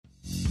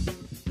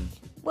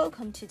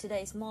Welcome to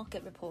today's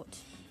market report.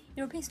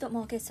 European stock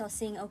markets are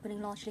seeing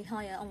opening largely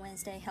higher on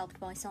Wednesday, helped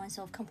by signs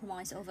of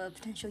compromise over a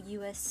potential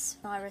US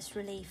virus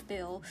relief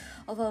bill,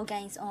 although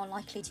gains are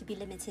likely to be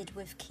limited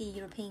with key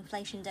European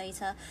inflation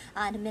data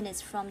and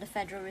minutes from the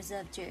Federal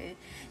Reserve due.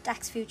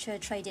 DAX future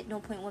traded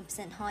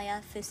 0.1%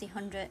 higher, FTSE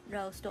 100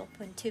 rose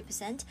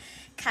 0.2%,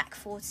 CAC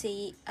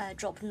 40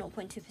 dropped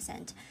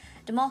 0.2%.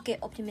 The market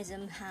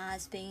optimism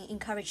has been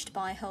encouraged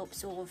by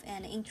hopes of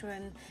an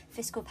interim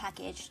fiscal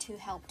package to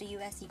help the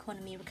US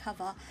economy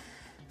recover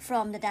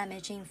from the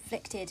damage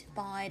inflicted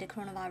by the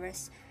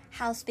coronavirus.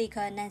 House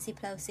Speaker Nancy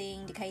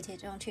Pelosi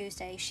indicated on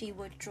Tuesday she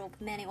would drop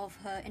many of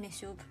her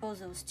initial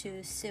proposals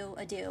to seal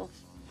a deal.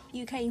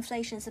 UK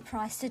inflation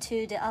surprised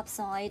to the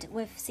upside,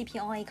 with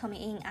CPI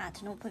coming in at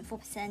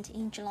 0.4%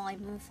 in July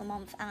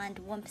month-on-month and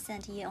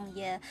 1%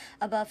 year-on-year,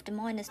 above the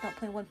minus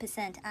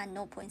 0.1% and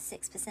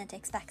 0.6%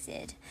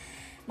 expected.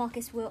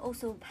 Markets will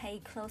also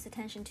pay close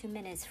attention to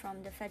minutes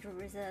from the Federal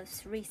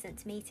Reserve's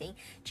recent meeting,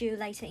 due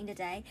later in the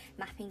day,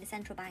 mapping the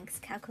central bank's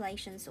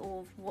calculations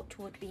of what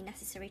would be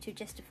necessary to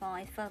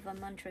justify further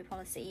monetary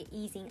policy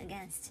easing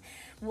against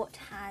what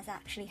has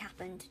actually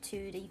happened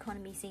to the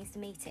economy since the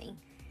meeting.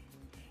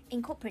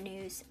 In corporate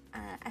news,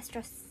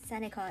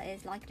 AstraZeneca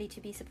is likely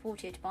to be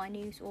supported by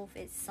news of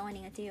its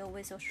signing a deal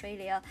with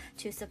Australia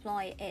to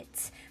supply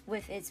it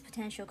with its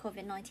potential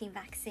COVID-19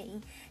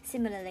 vaccine.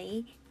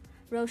 Similarly,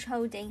 Roche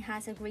Holding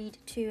has agreed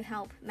to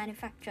help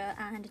manufacture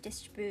and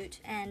distribute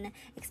an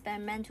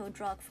experimental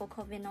drug for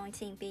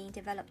COVID-19 being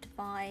developed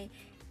by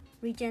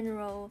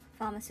Regeneron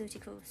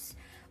Pharmaceuticals.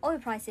 Oil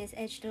prices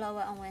edged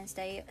lower on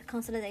Wednesday,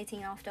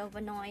 consolidating after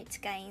overnight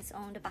gains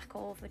on the back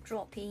of a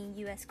drop in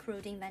US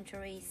crude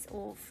inventories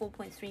of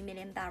 4.3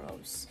 million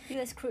barrels.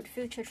 US crude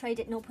future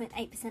traded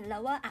 0.8%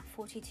 lower at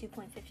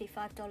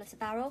 $42.55 a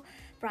barrel.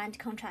 Brent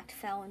contract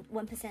fell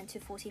 1% to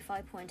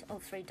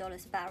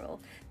 $45.03 a barrel.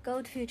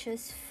 Gold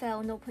futures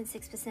fell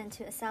 0.6%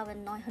 to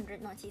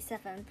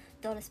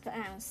 $1,997 per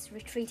ounce,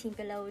 retreating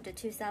below the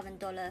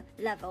 $2,000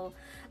 level.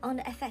 On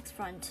the FX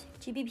front,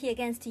 GBP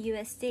against the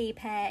USD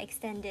pair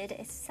extended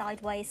its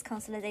sideways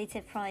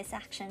consolidated price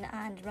action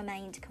and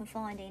remained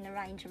confined in a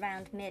range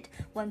around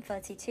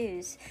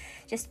mid-132s,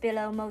 just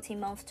below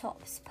multi-month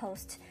tops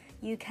post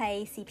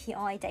UK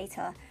CPI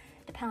data.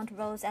 The pound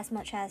rose as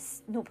much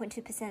as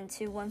 0.2%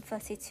 to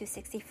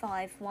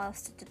 132.65,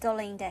 whilst the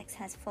dollar index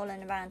has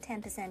fallen around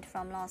 10%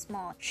 from last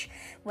March,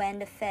 when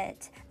the Fed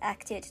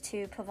acted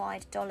to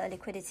provide dollar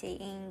liquidity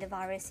in the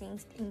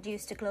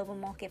virus-induced global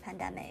market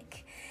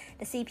pandemic.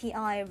 The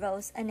CPI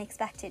rose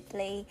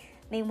unexpectedly.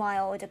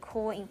 Meanwhile, the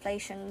core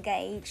inflation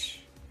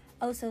gauge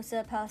also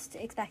surpassed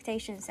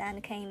expectations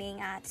and came in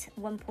at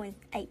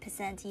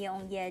 1.8%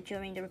 year-on-year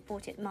during the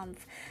reported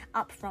month,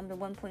 up from the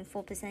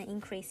 1.4%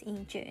 increase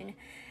in June.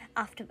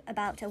 After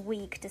about a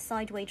week, the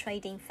sideways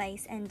trading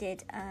phase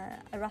ended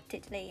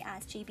abruptly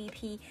as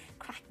GBP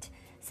cracked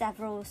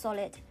several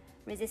solid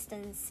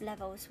resistance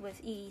levels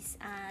with ease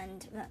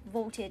and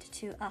vaulted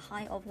to a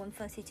high of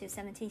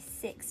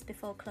 132.76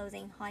 before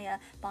closing higher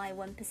by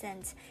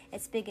 1%,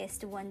 its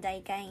biggest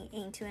one-day gain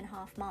in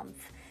 2.5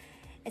 months.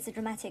 It's a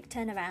dramatic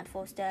turnaround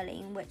for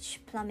sterling,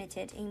 which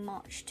plummeted in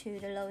March to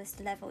the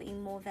lowest level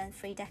in more than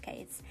 3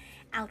 decades.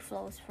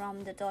 Outflows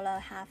from the dollar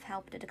have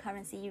helped the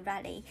currency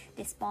rally,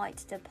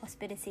 despite the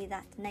possibility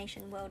that the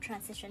nation will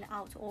transition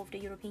out of the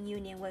European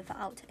Union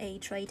without a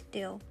trade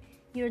deal.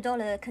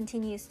 Eurodollar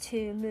continues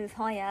to move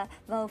higher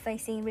while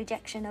facing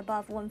rejection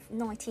above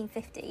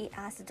 1950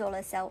 as the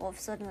dollar sell-off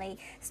suddenly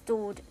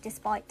stalled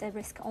despite the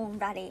risk-on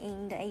rally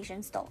in the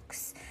Asian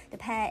stocks. The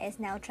pair is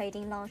now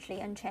trading largely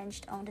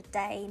unchanged on the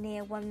day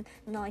near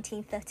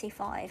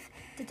 119.35.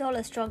 The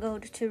dollar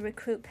struggled to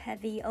recoup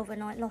heavy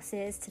overnight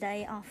losses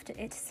today after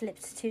it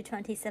slipped to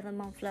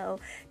 27-month low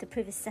the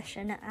previous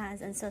session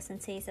as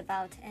uncertainties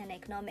about an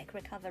economic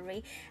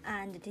recovery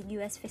and the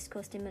US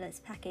fiscal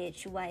stimulus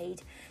package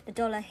weighed. The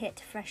dollar hit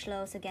fresh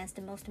lows against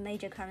the most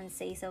major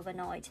currencies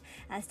overnight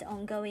as the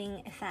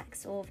ongoing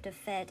effects of the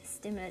Fed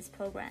stimulus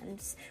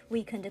programs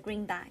weakened the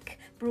greenback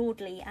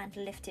broadly and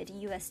lifted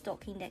US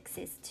stock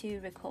indexes to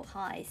record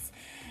highs.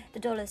 The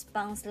dollar's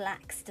bounce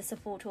lacks the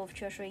support of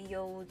Treasury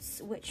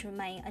yields, which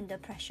remain under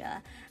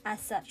pressure.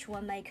 As such,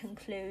 one may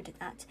conclude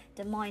that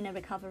the minor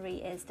recovery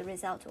is the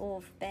result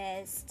of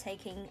bears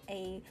taking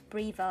a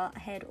breather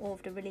ahead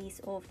of the release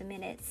of the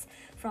minutes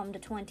from the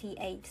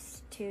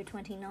 28th to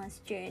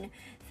 29th June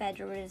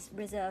Federal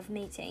Reserve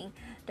meeting.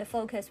 The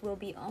focus will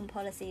be on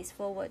policies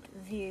forward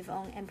view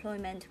on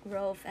employment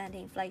growth and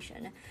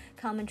inflation.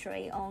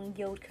 Commentary on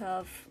yield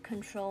curve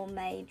control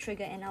may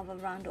trigger another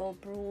round of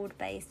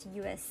broad-based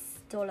US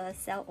dollar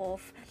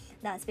sell-off.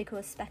 That's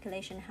because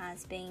speculation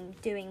has been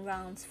doing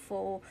rounds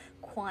for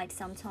quite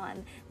some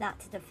time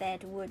that the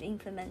Fed would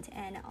implement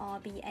an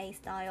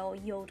RBA-style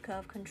yield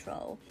curve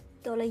control.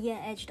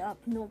 Dollar-yen edged up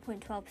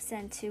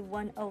 0.12% to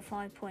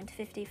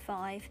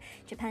 105.55.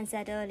 Japan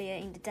said earlier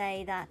in the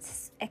day that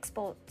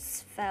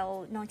exports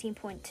fell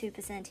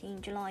 19.2%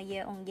 in July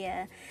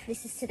year-on-year.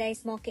 This is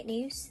today's market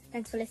news.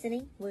 Thanks for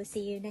listening. We'll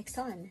see you next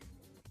time.